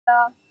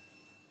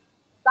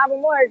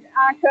submerged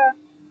arc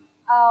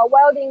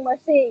welding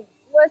machine.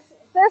 With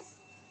this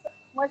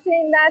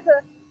machine that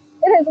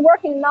it is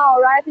working now,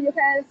 right? You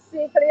can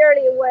see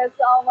clearly with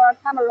our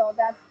camera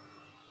that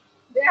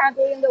they are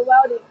doing the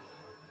welding.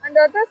 And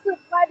this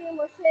welding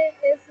machine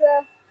is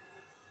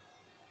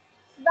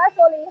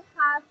specially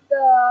has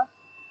the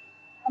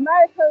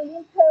American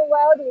Lincoln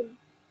welding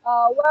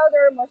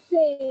welder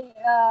machine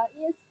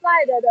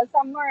inside the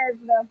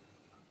submerged the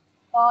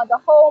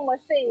whole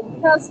machine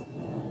because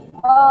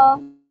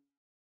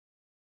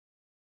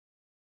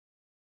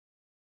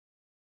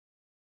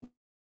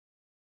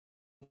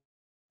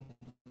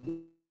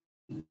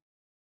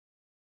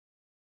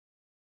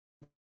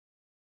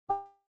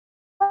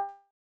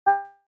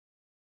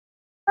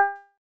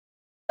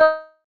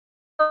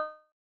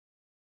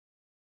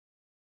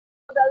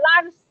the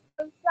large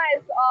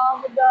size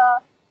of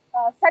the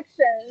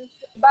sections,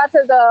 but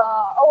the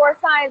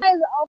oversize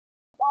of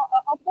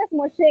this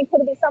machine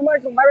could be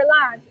submerged very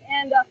large.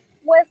 And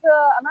with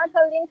the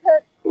American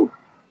Lincoln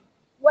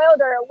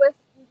welder, with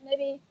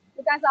maybe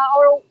you guys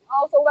are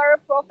also very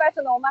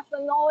professional, must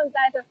know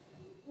that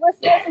with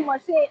this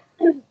machine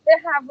they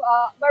have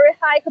very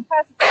high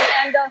capacity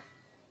and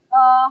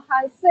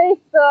has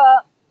saved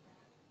the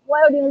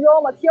welding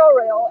raw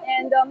material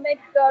and make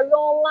the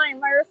raw line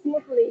very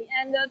smoothly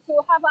and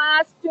to help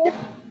us to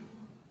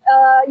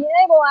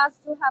enable us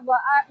to have a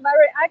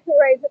very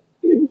accurate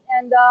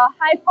and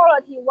high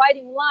quality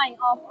welding line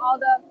of all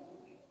the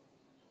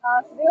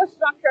steel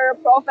structure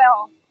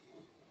profile.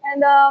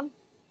 And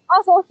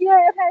also here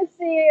you can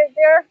see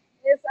there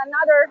is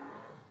another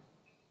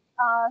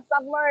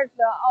submerged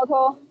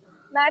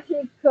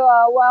automatic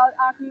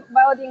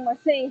welding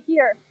machine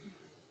here.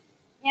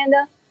 And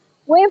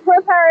we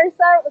prepared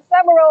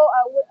several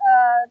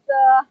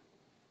the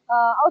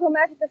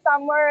automatic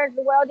submerged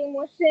welding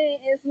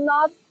machine is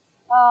not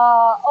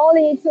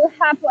only to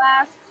help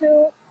us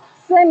to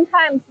same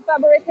time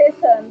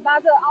fabrication,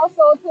 but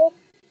also to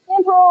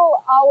improve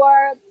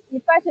our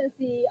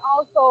efficiency,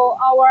 also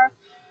our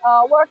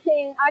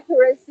working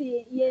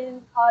accuracy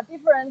in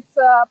different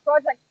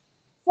projects.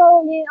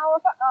 So in our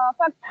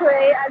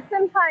factory, at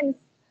same time,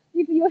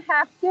 if you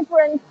have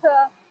different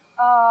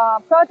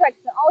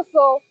projects,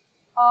 also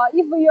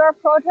if your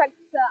projects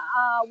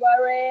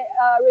very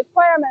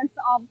requirements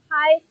of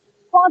high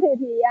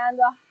quantity and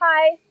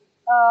high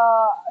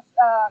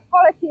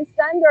quality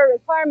standard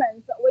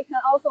requirements, we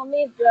can also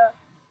meet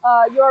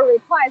your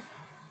request.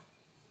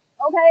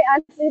 Okay,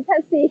 as you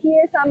can see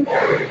here, some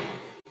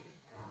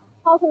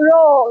hot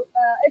roll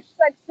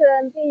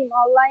extraction beam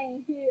are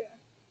lying here.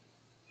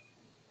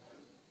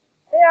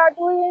 They are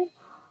doing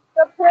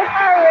the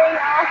preparing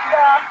of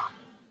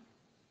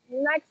the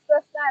next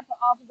step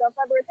of the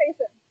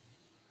fabrication.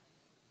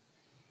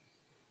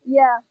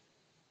 Yeah,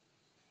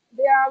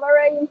 they are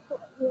very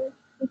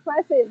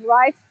impressive,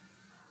 right?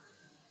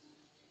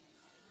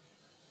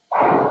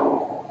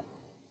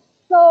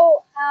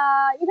 So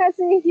you can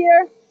see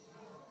here,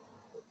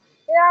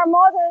 they are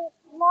more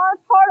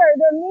taller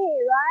than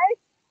me, right?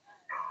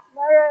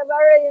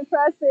 Very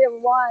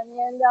impressive one,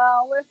 and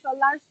with a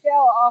large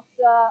scale of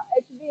the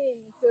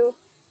HB to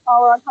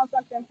our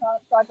construction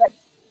project.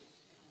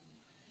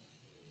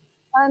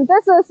 And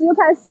this is you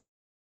can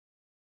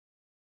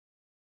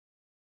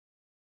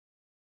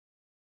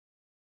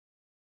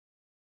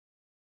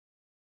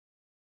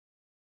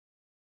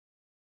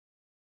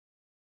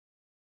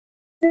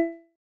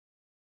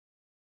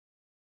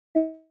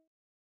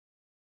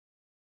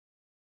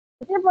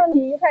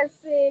differently. You can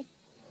see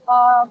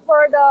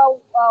for the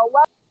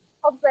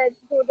opposite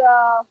to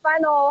the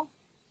final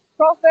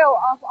profile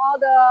of all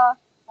the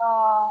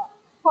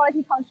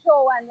quality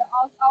control and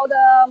all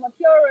the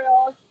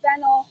materials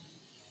panel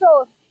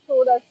shows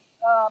to the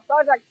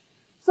project.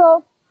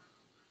 So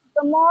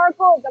the more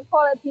good the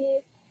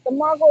quality, the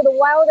more good the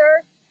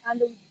welder and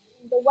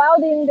the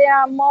welding, they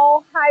are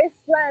more high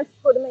strength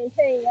could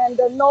maintain and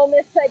no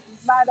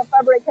mistakes by the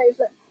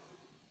fabrication.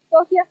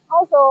 So here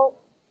also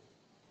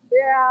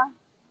there are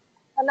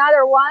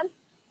another one.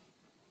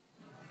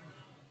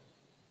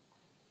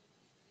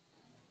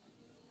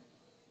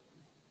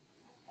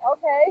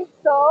 Okay,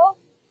 so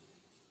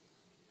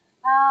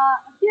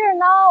here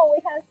now we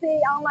can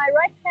see on my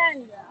right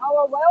hand,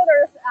 our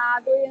welders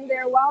are doing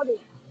their welding.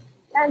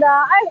 And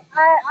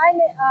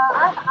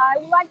I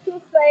would like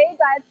to say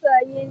that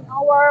in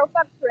our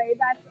factory,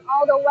 that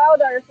all the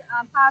welders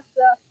pass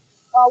the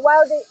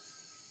welder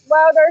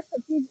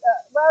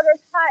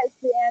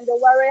test and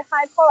very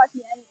high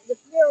quality and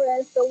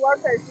experienced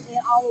workers in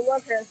our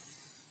workers.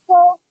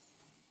 So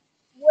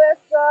with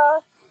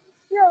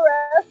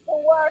serious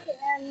work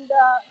and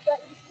the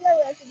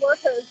experienced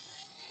workers,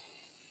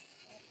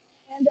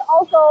 and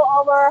also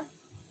our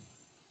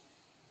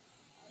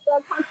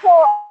the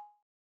control.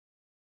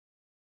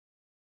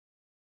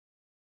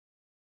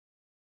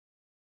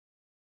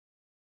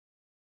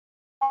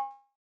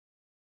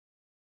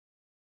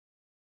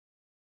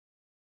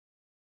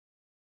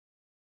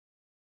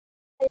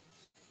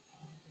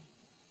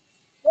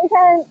 We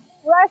can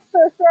rest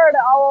assured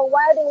our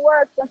welding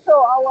work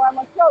control our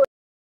material.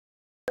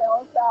 We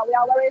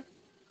are very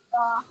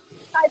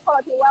high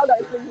quality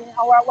welders in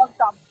our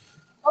workshop.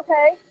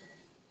 Okay.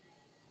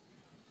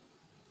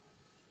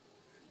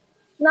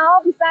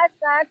 Now, besides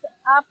that,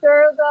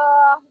 after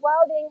the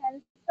welding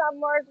and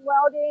submerged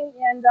welding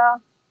and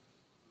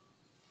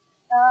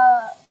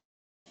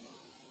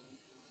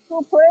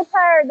to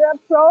prepare the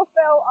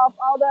profile of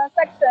all the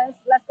sections,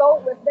 let's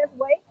go with this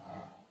way.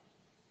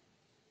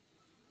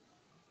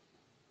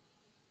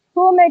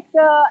 To make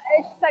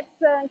each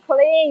section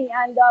clean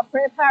and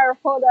prepare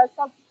for the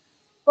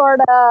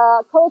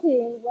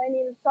coating, we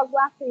need shock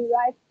blasting,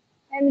 right?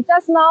 And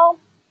just now,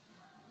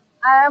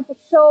 I have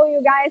show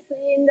you guys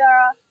in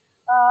the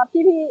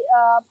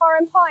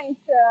PowerPoint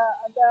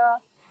the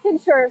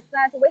pictures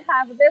that we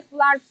have this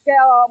large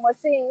scale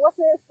machine. What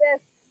is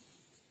this?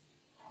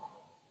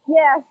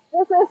 Yes,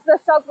 this is the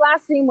shock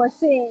blasting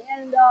machine,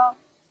 and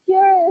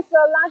here is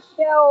a large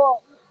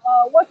scale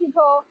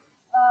vertical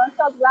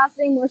shock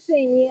blasting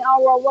machine in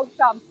our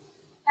workshop.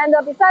 And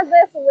besides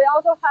this, we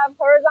also have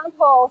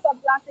horizontal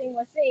shock blasting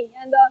machine.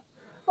 And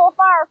so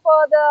far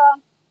for the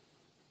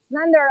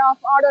standard of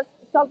all the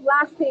shock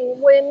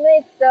blasting, we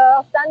meet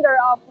the standard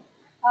of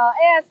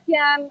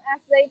ASTM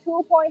SA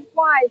 2.5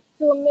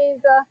 to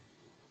meet the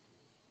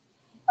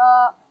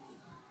uh,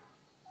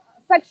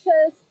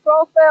 sections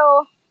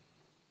profile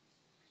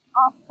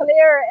of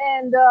clear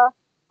and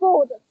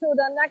good to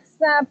the next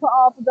step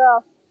of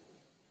the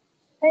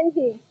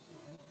painting.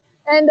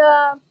 And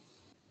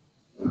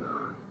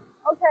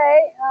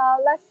okay,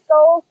 let's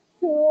go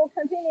to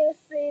continue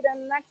see the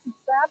next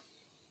step.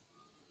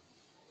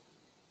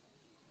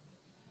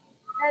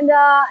 And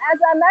as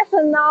I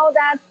mentioned now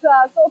that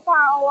so far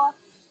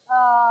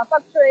our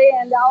factory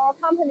and our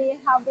company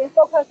have been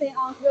focusing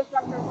on steel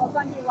structure for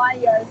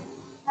 21 years.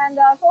 And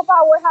so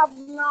far we have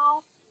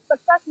now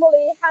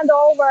successfully handed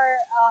over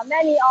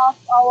many of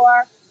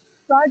our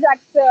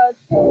projects to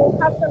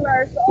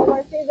customers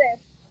overseas.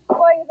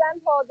 For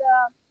example,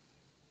 the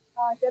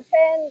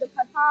Japan, the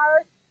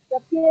Qatar, the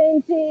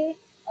PNG,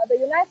 the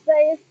United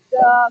States,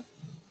 the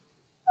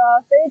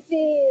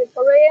Fiji,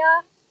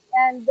 Korea,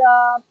 and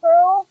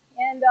Peru,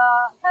 and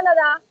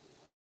Canada.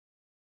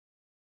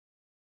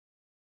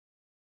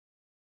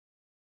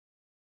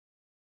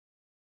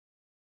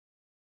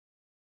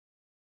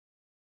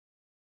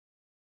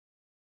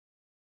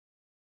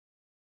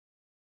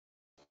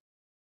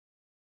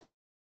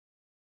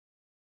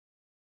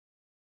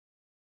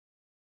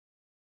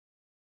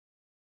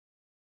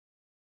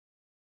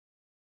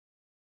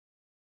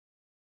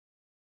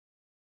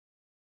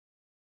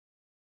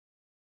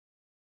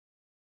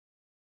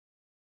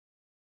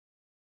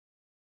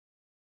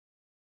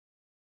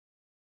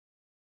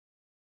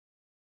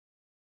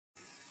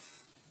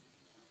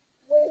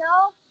 We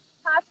now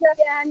have the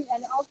again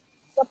and also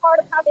support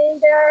in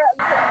their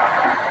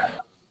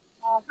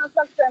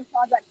construction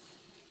project.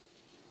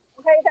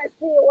 Okay, you can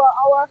see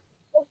our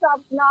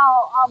bookshops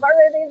now are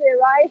very busy,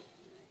 right?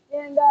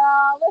 And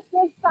with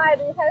this side,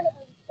 you can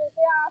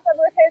they are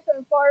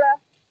fabrication for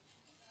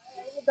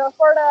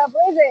the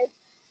bridges,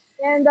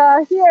 and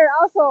here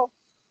also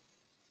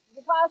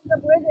because the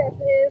bridges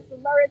is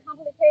very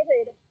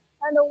complicated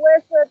and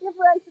with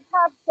different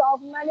types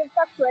of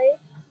manufacturing.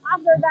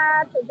 After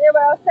that, they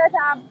will set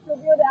up to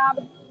build up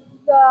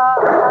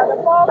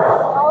the box,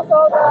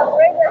 also the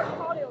bridges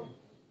volume.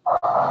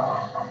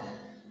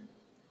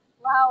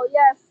 Wow,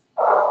 yes.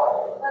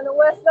 And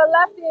with the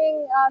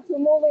lifting to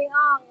moving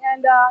on,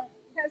 and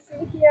you can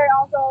see here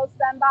also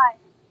standby.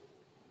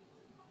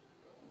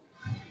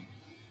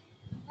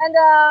 And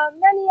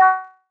many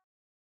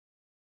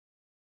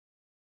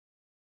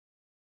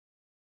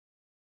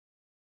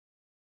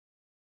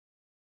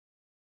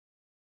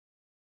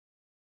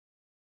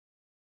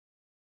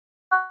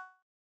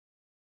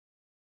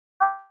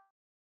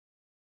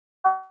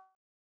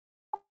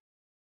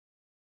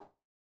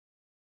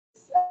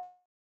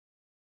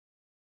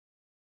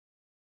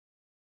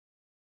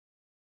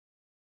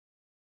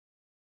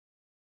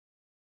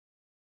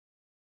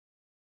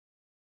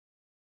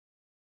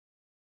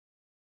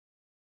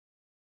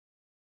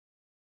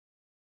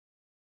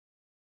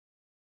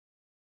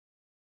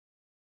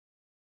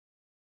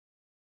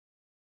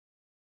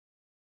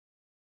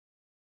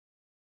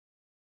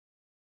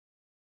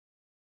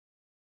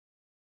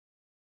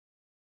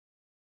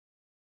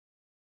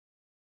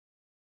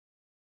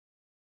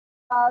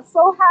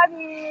so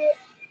heavy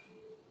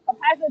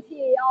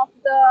capacity of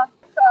the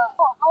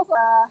also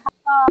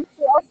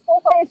to also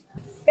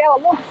scale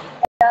looks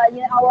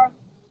in our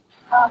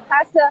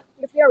past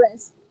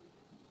experience.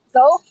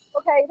 So,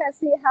 okay, you can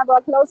see have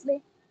a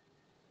closely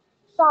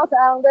shot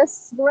on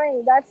this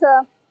screen. That's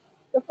the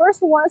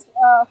first one.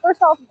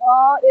 First of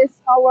all, is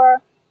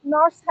our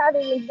North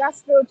Heavy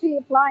Industrial G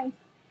plant,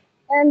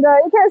 and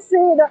you can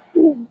see that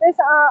these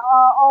are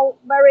all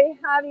very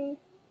heavy.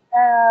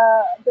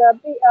 The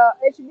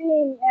H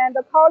beam and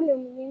the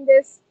column in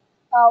this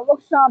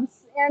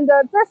workshops, and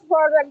this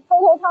project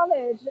total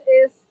tonnage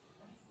is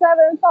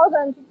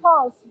 7,000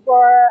 tons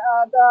for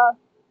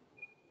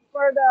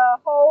the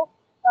whole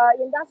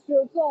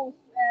industrial zones,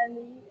 and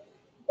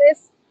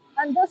this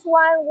And this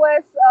one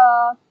with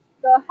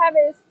the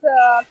heaviest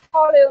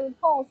column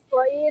tons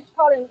for each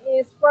column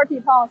is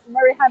 40 tons,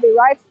 very heavy,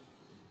 right?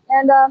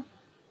 And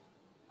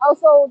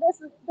also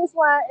this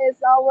one is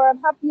our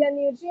Papua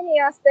New Guinea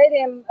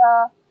Stadium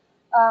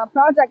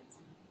project,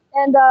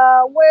 and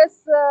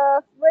with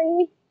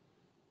three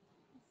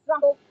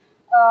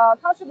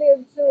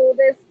contribute to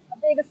this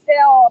big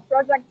scale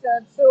project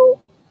to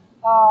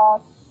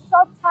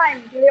short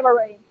time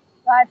delivery,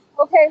 right?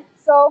 Okay,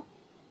 so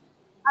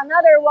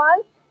another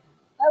one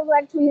I would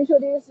like to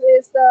introduce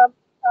is the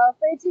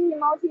Fiji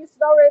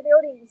multi-story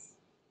buildings.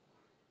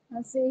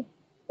 Let's see,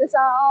 these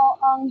are all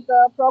on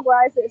the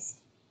progresses.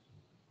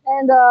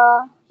 And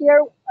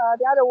here,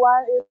 the other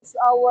one is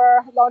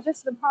our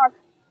logistics park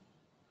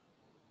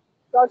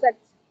project.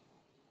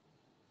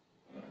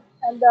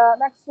 And the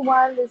next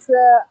one is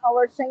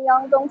our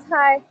Shenyang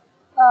Dongcai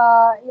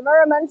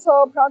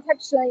Environmental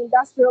Protection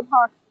Industrial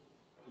Park.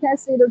 You can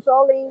see the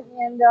drawing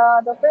and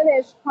the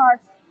finished part.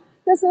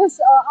 This is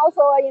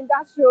also an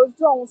industrial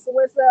zone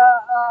with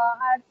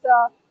at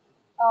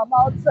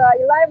about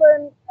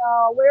 11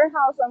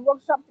 warehouse and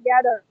workshop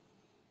together.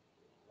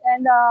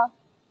 And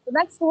the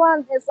next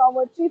one is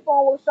our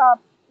G-phone workshop.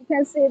 You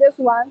can see this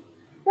one.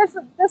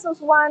 This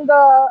is one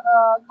the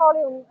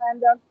column and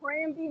the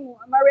crane beam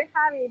very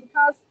heavy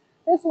because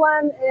this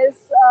one is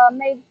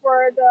made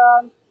for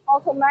the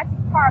automatic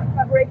part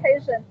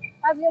fabrication.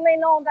 As you may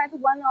know, that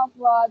one of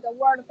the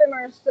world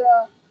famous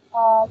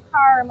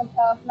car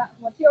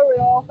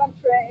material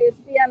factory is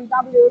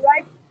BMW,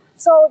 right?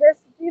 So this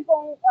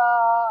G-phone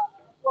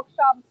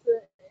workshops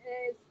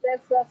is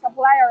this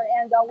supplier,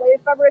 and we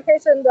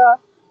fabrication the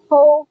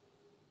whole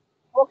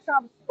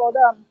workshops for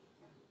them.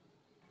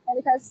 And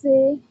you can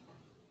see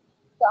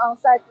the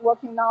on-site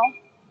working now.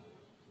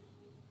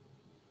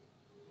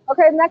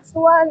 Okay, next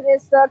one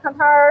is the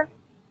Qatar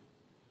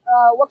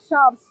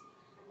workshops.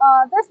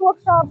 This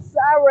workshops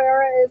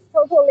area is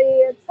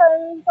totally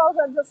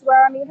 10,000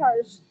 square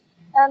meters,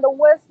 and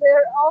with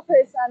their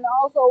office and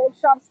also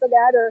workshops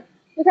together,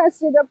 you can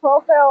see the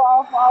profile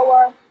of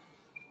our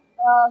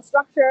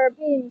structure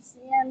beams.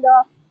 And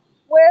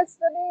with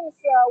the beams,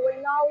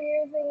 we're now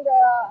using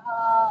the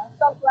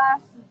soft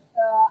glass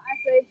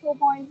SA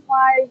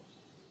 2.5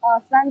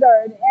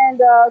 standard, and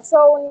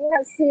so you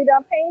can see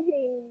the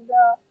painting,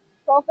 the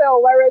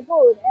profile very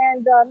good.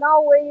 And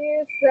now we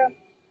use the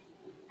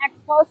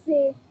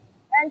epoxy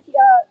and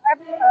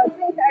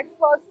zinc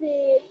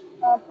epoxy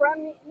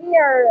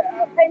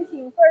premier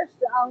painting first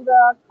on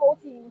the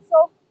coating.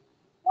 So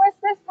with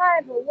this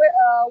type,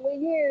 we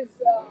use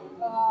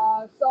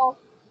so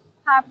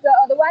have the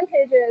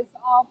advantages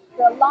of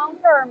the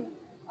long-term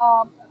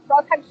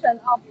protection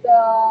of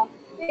the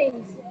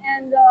beams,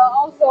 and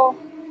also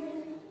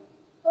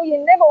to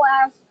enable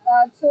us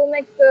to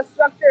make the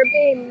structure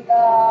beam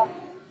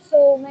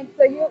to make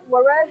the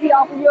variety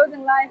of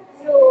using life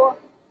to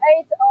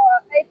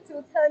 8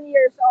 to 10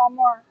 years or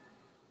more.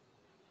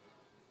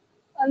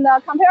 And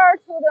compared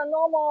to the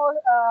normal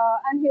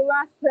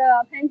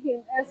anti-rust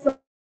painting, it's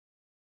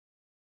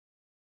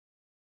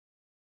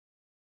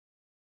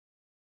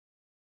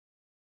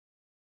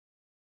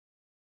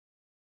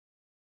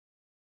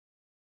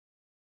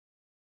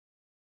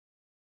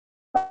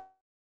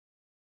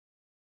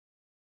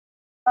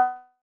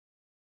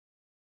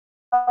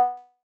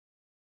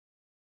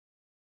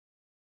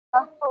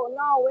so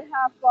now we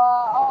have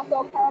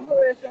also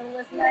cooperation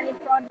with many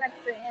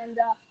projects and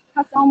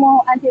custom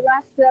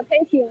anti-rust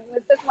painting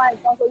with this one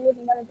is also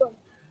using very good.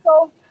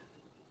 So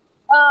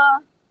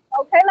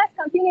okay, let's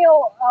continue.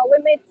 We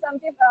made some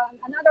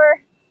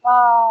another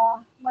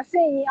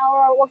machine in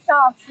our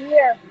workshops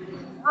here.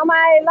 On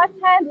my left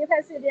hand, you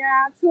can see there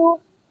are two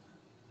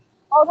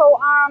auto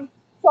arm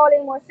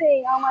soldering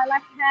machine on my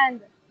left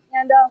hand,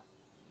 and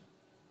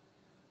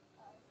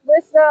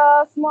with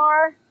the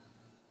smart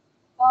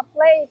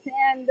plate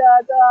and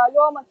the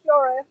raw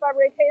material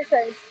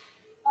fabrications.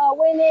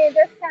 We need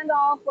this kind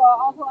of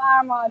auto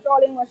arm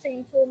drawing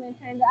machine to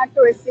maintain the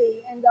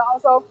accuracy and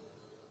also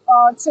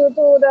to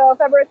do the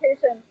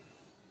fabrication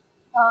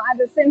at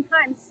the same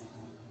time.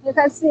 You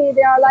can see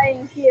they are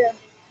lying here.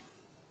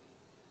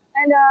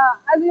 And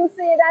as you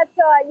see that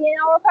in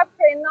our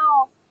factory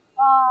now,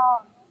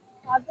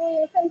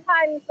 doing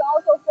sometimes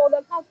also for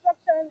the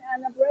construction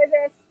and the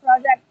bridges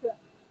project.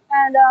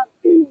 And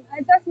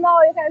and just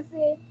now you can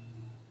see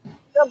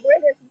the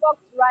bridges box,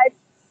 right?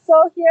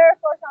 So here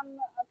for some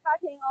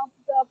cutting of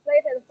the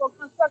plates for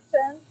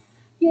construction,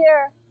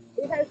 here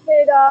you can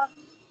see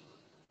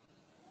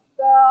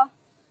the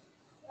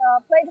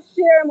plate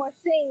shear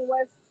machine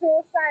with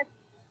two sides,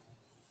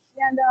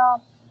 and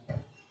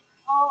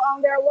all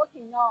on there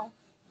working now.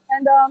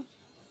 And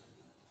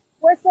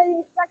with the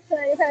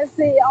inspection, you can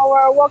see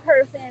our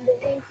workers and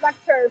the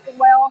inspectors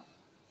will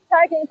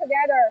checking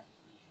together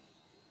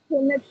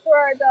to make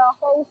sure the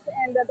holes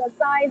and the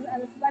size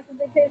and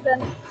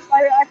specification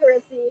very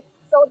accuracy,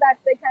 so that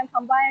they can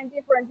combine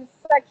different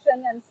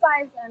section and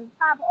size and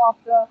type of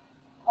the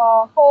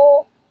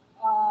whole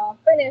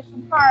finished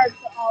parts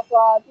of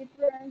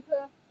different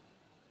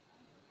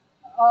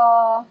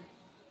uh,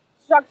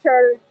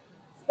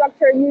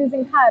 structure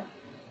using type.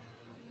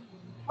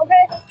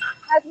 Okay,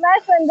 as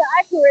mentioned, the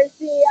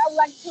accuracy, I would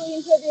like to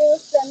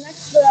introduce the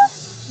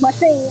next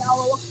machine in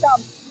our workshop.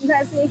 You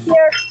can see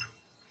here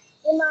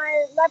in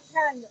my left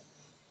hand.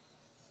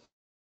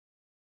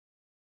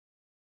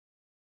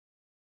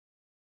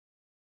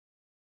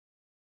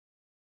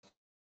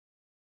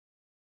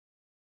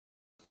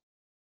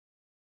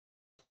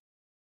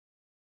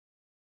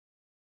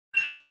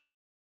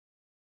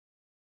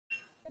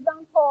 For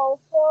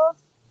example, for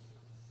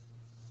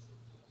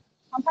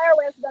compare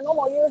with the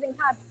normal using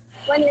type,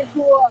 we need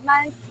to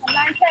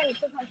maintain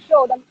to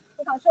control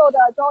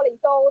the drawing.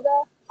 So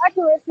the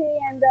accuracy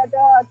and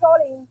the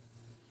drawing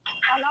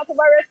are not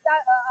very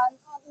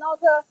not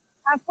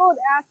as good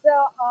as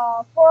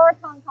the for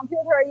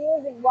computer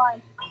using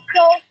one.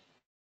 So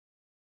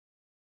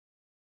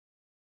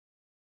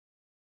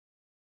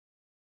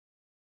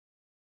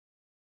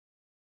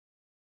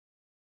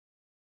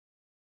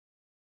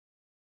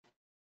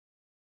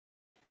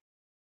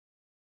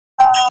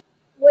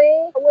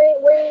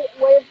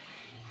we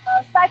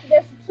set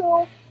this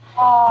two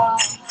uh,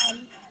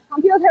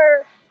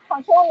 computer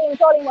controlling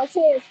drawing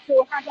machines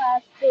to help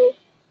us to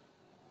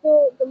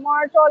do the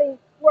more drawing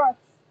work.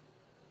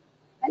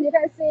 And you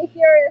can see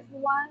here is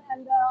one,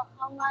 and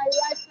on my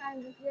right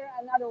hand here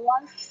another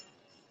one.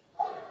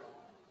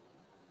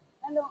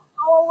 And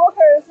our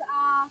workers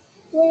are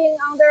doing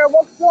on their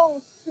work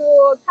zones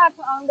to tap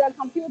on the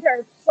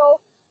computers.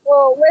 So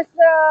with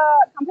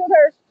the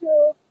computers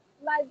to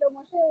let the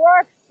machine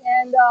work,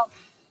 and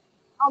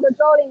all the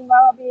drawing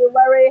will be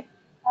very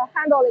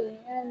handling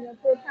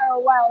and prepare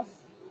well.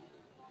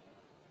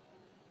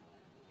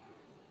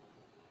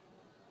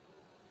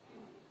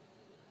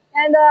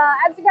 And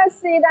as you can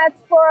see that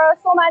for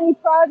so many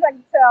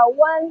projects,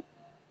 one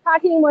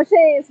cutting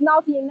machine is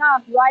not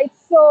enough, right?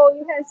 So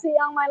you can see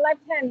on my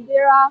left hand,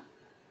 there are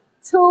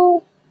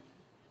two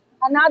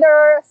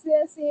another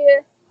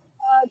CNC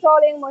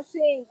drawing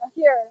machine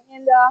here.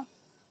 And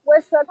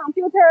with the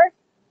computer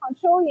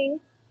controlling,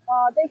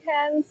 they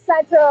can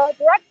set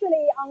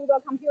directly on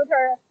the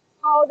computer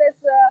how this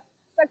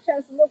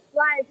sections look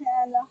like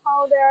and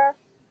how their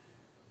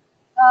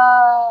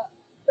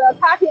the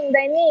cutting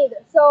they need.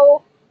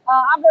 So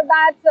after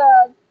that,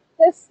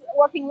 this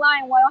working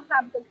line will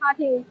have the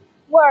cutting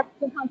work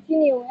to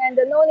continue, and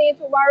no need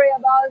to worry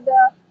about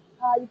the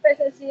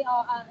efficiency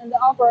and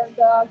offer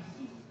the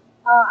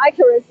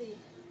accuracy.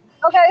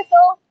 Okay,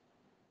 so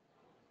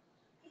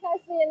you can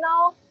see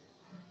now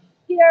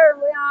here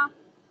we are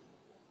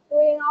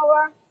doing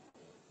our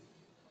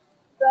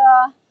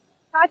the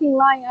cutting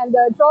line and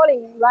the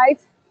drawing, right?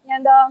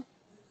 And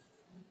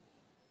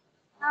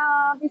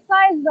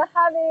besides the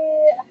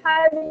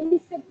heavy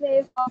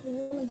thickness of the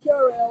raw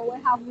material,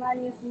 we have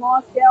many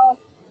small scale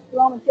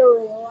raw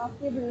material of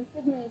different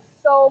thickness.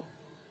 So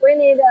we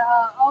need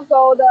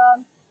also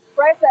the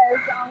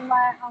presses on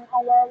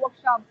our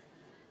workshop,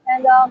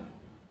 and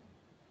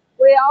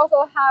we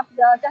also have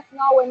the just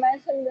now we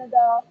mentioned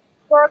the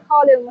four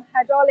column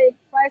hydraulic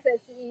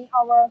presses in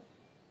our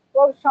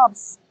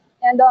workshops,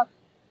 and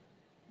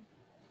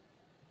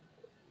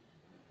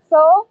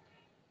so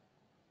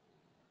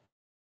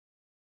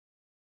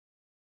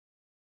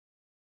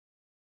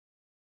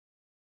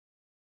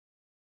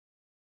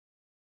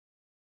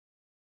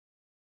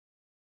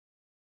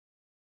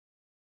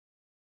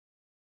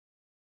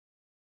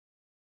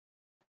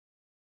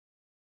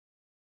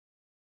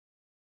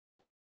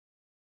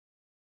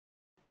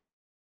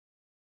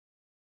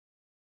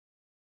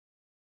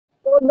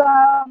for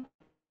the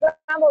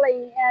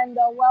assembly and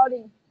the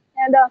welding.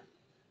 And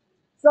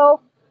so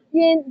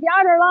in the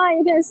other line,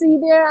 you can see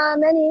there are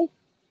many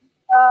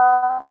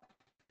uh,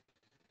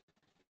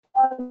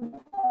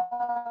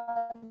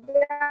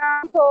 there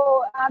are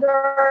also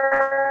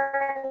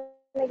other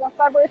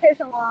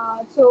fabrication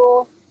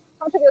to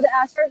contribute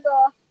answer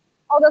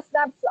all the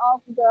steps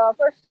of the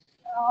first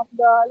of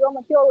the raw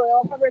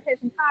material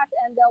fabrication part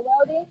and the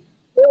welding.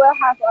 We will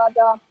have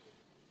the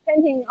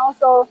painting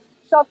also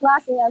shot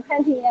glassing and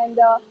painting, and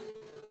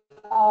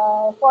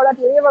for the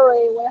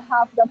delivery we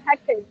have the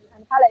package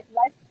and pallet,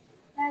 right?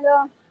 And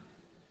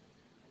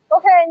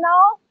okay,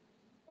 now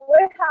we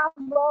have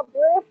a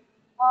brief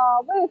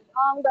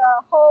on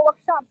the whole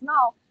workshop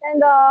now.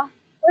 And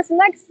with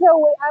next,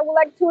 I would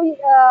like to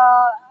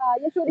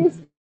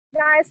introduce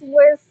guys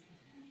with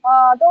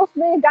those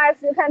three guys.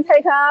 You can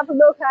take a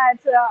look at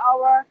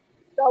our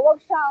the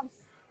workshops,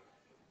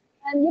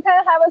 and you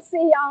can have a see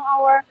on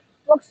our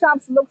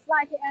workshops looks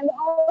like. And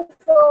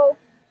also,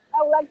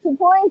 I would like to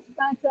point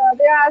that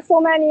there are so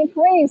many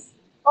cranes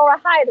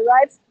overhead,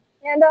 right?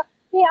 And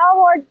in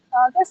our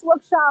this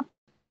workshop,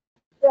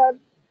 the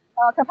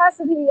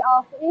capacity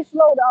of each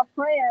load of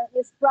crane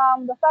is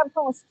from the 5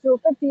 tons to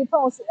 50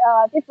 tons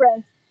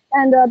different.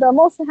 And the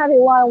most heavy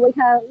one we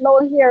can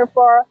load here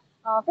for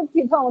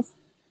 50 tons.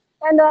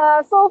 And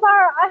so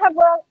far, I have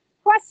a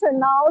question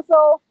now.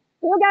 So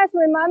do you guys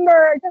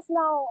remember just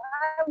now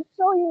I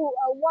showed you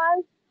a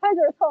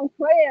 100-ton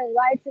crane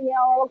right in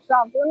our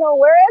workshop? Do you know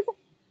where it is?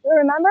 Do you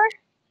remember?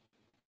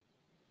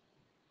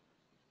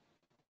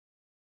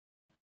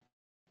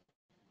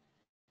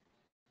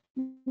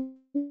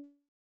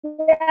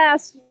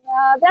 Yes,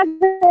 that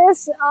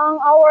is on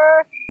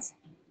our.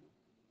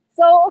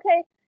 So,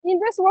 okay, in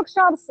these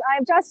workshops,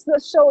 I just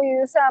show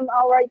you some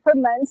our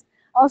equipment,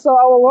 also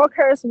our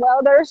workers,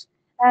 welders,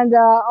 and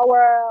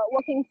our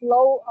working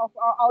flow of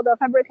all the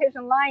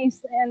fabrication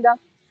lines. And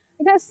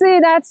you can see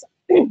that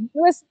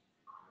with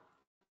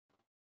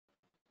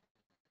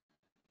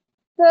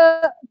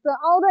the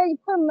all the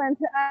equipment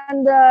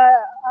and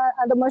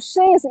the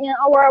machines in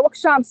our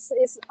workshops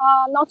is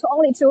not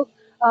only to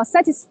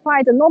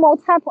satisfy the normal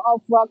type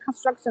of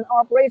construction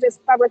or bridges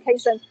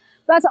fabrication,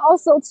 but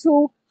also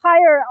to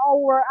higher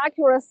our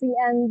accuracy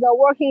and the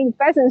working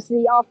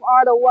efficiency of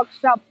all the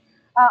workshop,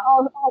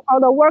 all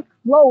the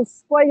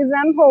workflows. For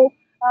example,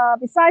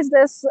 besides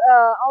this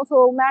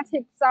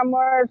automatic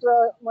submerged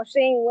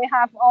machine, we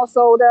have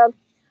also the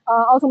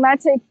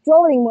automatic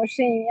drilling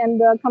machine and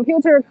the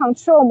computer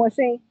control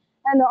machine,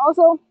 and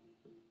also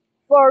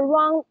for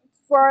run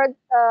for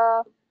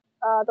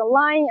the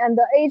line and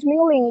the edge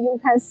milling, you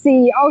can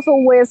see also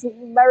with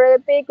very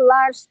big,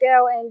 large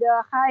scale and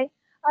high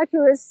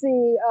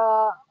accuracy.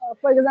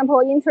 For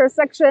example,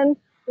 intersection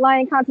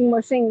line cutting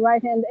machine,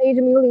 right, and edge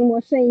milling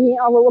machine in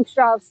our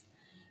workshops.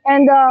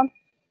 And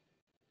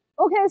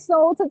okay,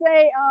 so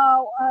today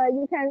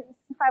you can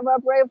have a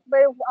brief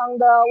on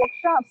the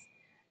workshops,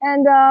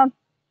 and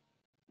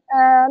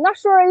not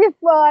sure if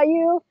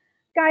you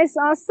guys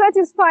are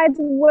satisfied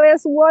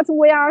with what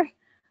we are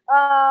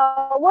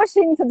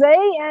watching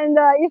today, and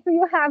if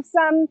you have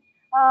some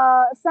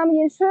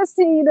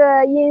interested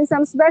in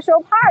some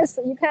special parts,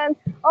 you can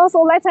also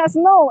let us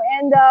know,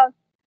 and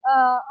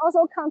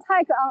also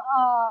contact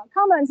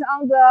comment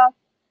on the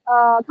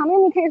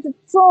communicate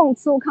zone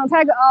to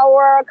contact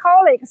our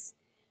colleagues.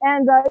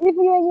 And if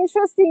you're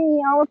interested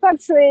in our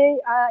factory,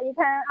 you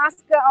can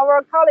ask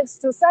our colleagues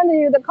to send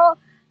you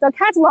the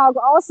catalog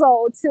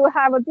also to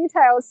have a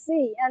detailed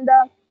see. And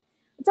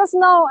just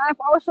now, I've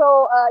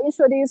also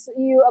introduced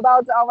you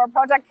about our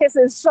project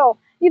cases. So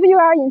if you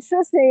are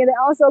interested,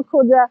 also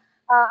could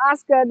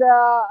ask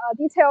the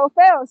detailed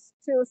files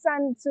to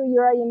send to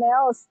your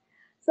emails.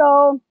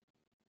 So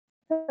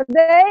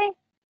today,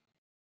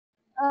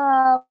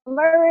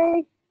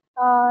 very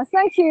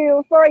thank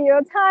you for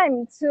your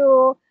time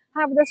to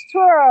have this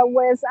tour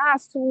with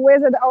us to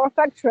visit our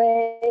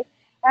factory,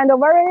 and I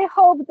very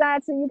hope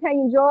that you can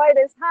enjoy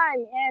this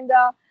time, and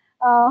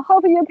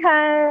hope you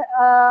can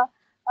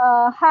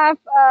have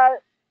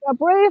a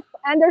brief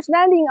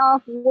understanding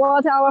of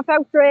what our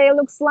factory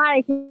looks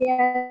like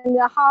and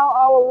how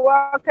our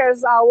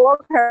workers are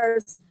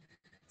workers.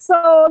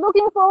 So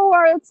looking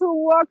forward to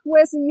work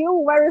with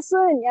you very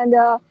soon. And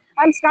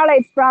I'm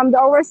Scarlett from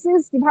the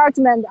Overseas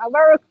Department.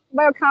 Very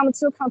welcome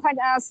to contact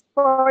us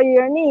for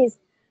your needs.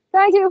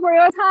 Thank you for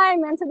your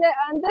time. And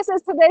this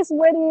is today's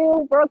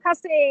video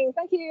broadcasting.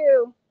 Thank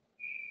you.